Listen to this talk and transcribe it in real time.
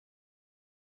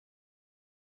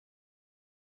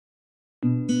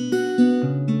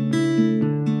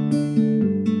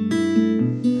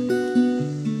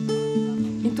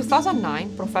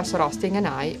2009, Professor Austin and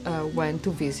I went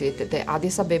to visit the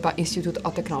Addis Ababa Institute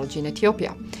of Technology in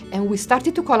Ethiopia, and we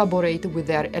started to collaborate with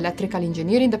their electrical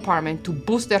engineering department to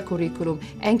boost their curriculum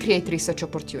and create research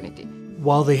opportunity.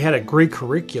 While they had a great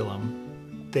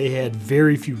curriculum, they had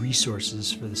very few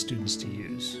resources for the students to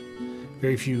use,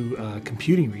 very few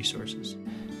computing resources.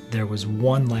 There was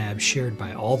one lab shared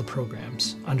by all the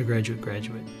programs, undergraduate,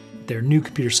 graduate. Their new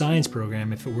computer science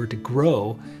program, if it were to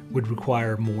grow, would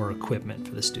require more equipment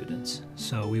for the students.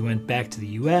 So we went back to the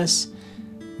US,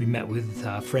 we met with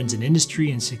friends in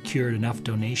industry and secured enough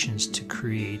donations to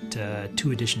create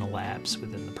 2 additional labs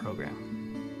within the program.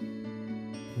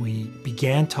 We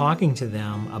began talking to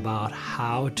them about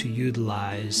how to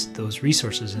utilize those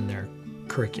resources in their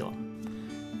curriculum.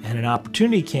 And an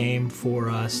opportunity came for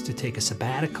us to take a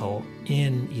sabbatical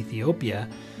in Ethiopia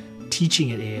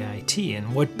teaching at AAIT,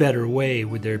 and what better way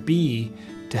would there be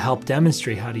to help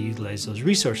demonstrate how to utilize those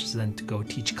resources than to go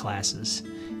teach classes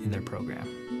in their program.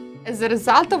 As a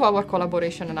result of our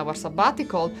collaboration and our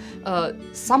sabbatical,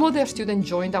 some of their students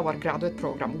joined our graduate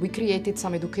program. We created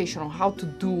some education on how to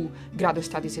do graduate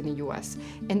studies in the US.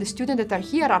 And the students that are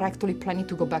here are actually planning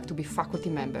to go back to be faculty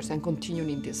members and continue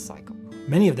in this cycle.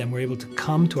 Many of them were able to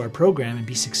come to our program and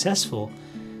be successful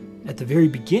at the very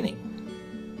beginning.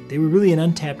 They were really an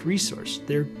untapped resource.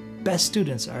 Their best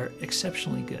students are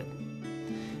exceptionally good.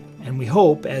 And we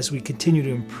hope, as we continue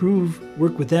to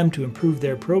work with them to improve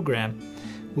their program,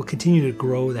 we'll continue to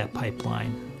grow that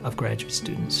pipeline of graduate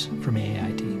students from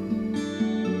AAIT.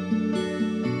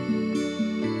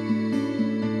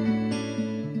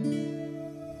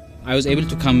 I was able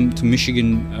to come to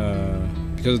Michigan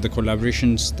because of the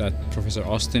collaborations that Professor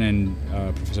Austin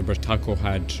and Professor Bertacco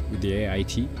had with the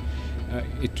AAIT.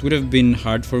 It would have been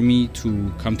hard for me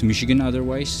to come to Michigan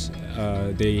otherwise.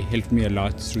 They helped me a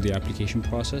lot through the application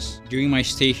process. During my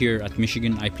stay here at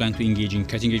Michigan, I plan to engage in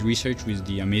cutting-edge research with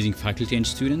the amazing faculty and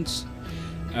students.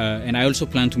 And I also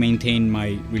plan to maintain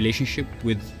my relationship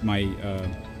with my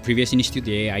previous institute,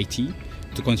 the AAIT,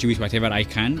 to contribute whatever I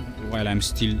can while I'm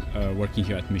still working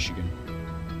here at Michigan.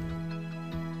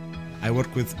 I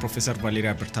work with Professor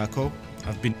Valeria Bertacco.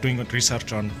 I've been doing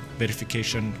research on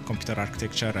verification, computer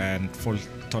architecture, and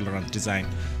fault-tolerant design.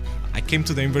 I came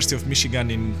to the University of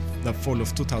Michigan in the fall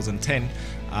of 2010.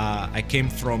 I came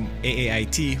from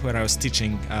AAIT, where I was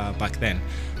teaching back then.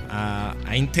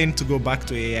 I intend to go back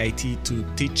to AAIT to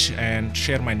teach and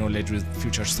share my knowledge with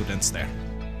future students there.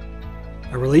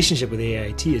 Our relationship with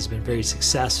AAIT has been very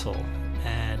successful,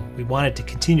 and we want it to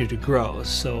continue to grow.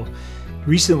 So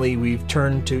recently, we've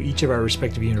turned to each of our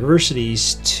respective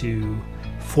universities to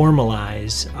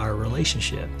formalize our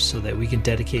relationship so that we can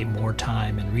dedicate more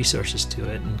time and resources to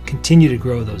it and continue to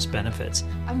grow those benefits.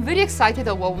 I'm very excited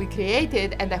about what we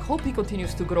created, and I hope it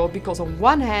continues to grow because on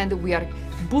one hand, we are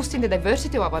boosting the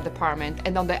diversity of our department,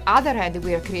 and on the other hand,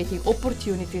 we are creating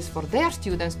opportunities for their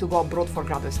students to go abroad for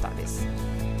graduate studies.